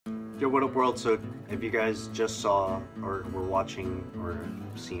Yo, what up world? So if you guys just saw or were watching or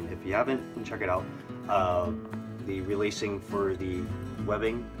seen, if you haven't, check it out, the relacing for the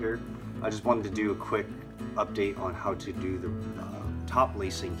webbing here. I just wanted to do a quick update on how to do the top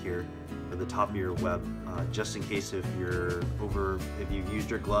lacing here at the top of your web, just in case if you've used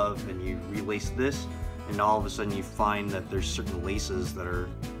your glove and you relace this and all of a sudden you find that there's certain laces that are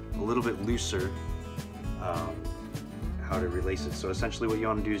a little bit looser, how to relace it. So essentially what you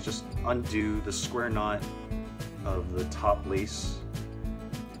want to do is just undo the square knot of the top lace,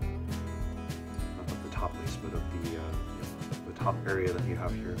 not of the top lace, but of the top area that you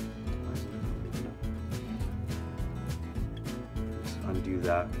have here. Just undo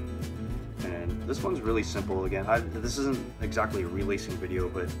that. And this one's really simple. Again, this isn't exactly a relacing video,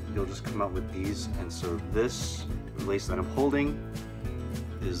 but you'll just come out with these. And so this lace that I'm holding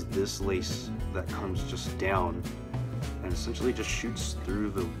is this lace that comes just down and essentially just shoots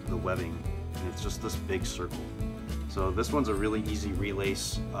through the webbing, and it's just this big circle. So this one's a really easy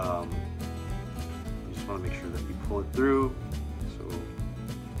relace. You just want to make sure that you pull it through. So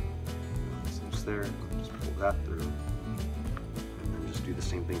it's there, just pull that through, and then just do the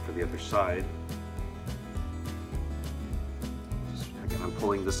same thing for the other side. Again, I'm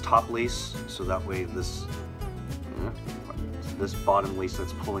pulling this top lace, so that way this bottom lace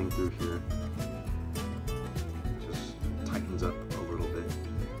that's pulling through here just tightens up a little bit.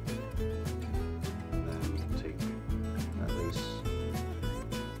 And then take that lace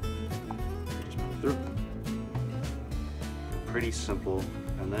and just pull through. Pretty simple.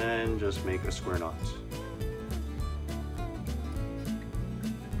 And then just make a square knot.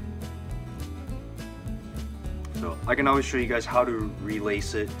 So I can always show you guys how to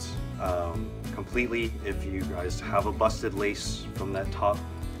relace it completely if you guys have a busted lace from that top,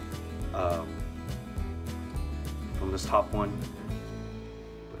 from this top one.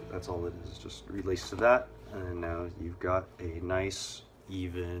 But that's all it is, just relace to that, and now you've got a nice,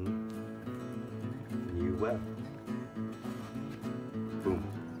 even, new web. Boom.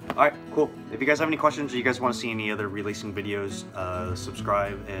 Alright, cool. If you guys have any questions or you guys want to see any other relacing videos,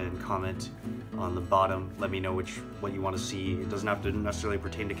 subscribe and comment on the bottom. Let me know what you want to see. It doesn't have to necessarily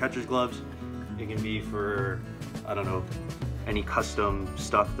pertain to catcher's gloves. It can be for, I don't know, any custom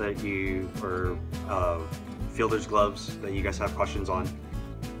stuff that you, or fielder's gloves that you guys have questions on.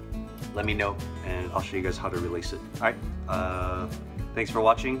 Let me know and I'll show you guys how to relace it. Alright, thanks for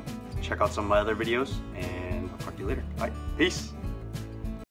watching. Check out some of my other videos and I'll talk to you later. Alright, peace!